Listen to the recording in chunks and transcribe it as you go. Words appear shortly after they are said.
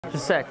Just a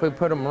sec, we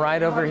put them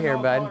right over here,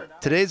 bud.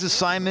 Today's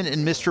assignment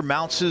in Mr.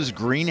 Mounce's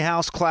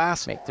greenhouse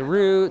class: make the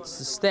roots,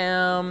 the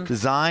stem.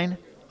 Design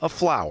a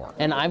flower.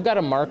 And I've got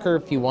a marker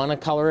if you want to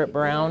color it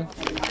brown.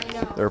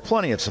 There are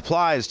plenty of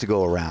supplies to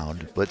go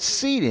around, but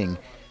seeding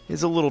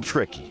is a little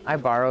tricky. I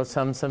borrow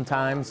some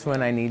sometimes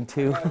when I need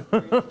to.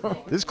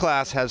 This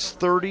class has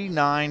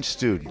 39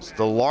 students,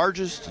 the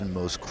largest and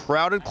most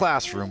crowded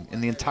classroom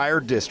in the entire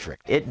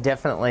district. It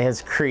definitely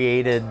has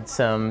created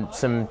some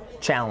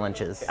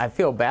challenges. I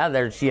feel bad.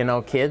 There's,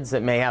 kids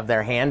that may have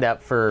their hand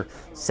up for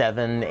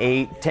 7,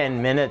 8, 10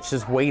 minutes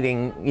just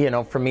waiting,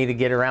 for me to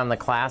get around the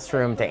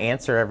classroom to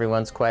answer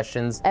everyone's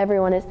questions.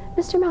 Everyone is,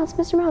 Mr. Mounce,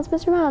 Mr. Mounce,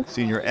 Mr. Mounce.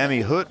 Senior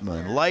Emmy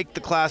Hootman liked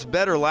the class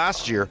better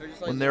last year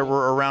when there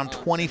were around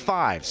 25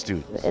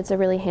 students. It's a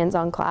really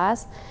hands-on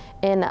class,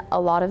 and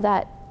a lot of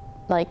that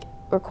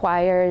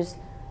requires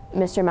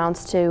Mr.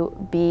 Mounce to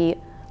be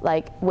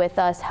with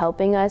us,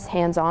 helping us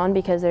hands-on,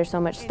 because there's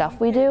so much stuff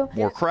we do.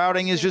 More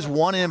crowding is just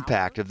one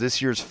impact of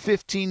this year's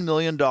 $15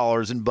 million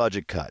in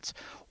budget cuts.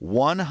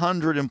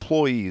 100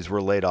 employees were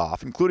laid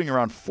off, including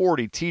around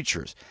 40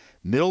 teachers.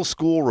 Middle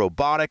school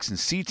robotics and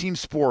C-team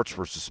sports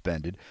were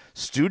suspended.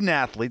 Student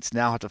athletes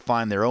now have to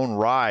find their own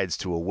rides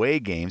to away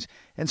games,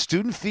 and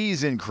student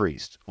fees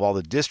increased, while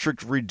the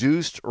district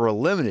reduced or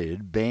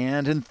eliminated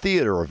band and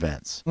theater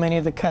events. Many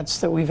of the cuts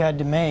that we've had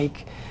to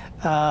make,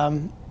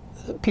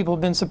 people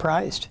have been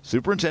surprised.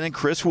 Superintendent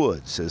Chris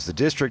Wood says the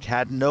district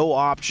had no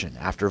option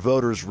after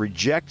voters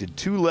rejected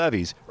 2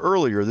 levies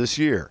earlier this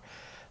year.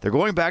 They're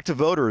going back to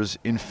voters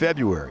in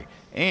February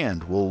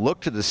and will look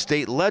to the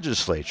state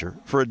legislature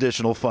for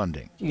additional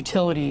funding.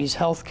 Utilities,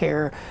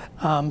 healthcare,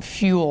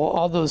 fuel,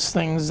 all those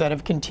things that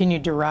have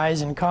continued to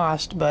rise in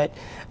cost, but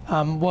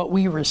what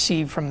we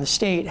receive from the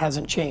state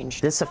hasn't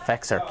changed. This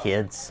affects our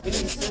kids.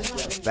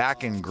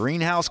 Back in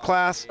greenhouse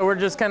class, we're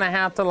just going to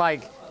have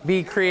to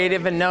be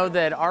creative and know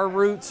that our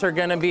roots are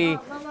going to be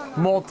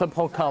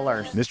multiple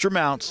colors. Mr.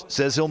 Mounce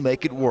says he'll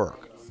make it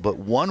work, but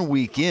 1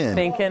 week in,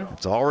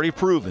 it's already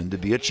proven to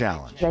be a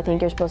challenge. I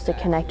think you're supposed to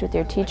connect with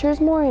your teachers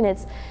more, and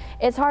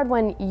it's hard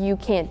when you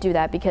can't do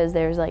that because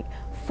there's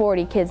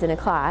 40 kids in a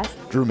class.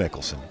 Drew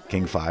Mickelson,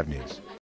 King 5 News.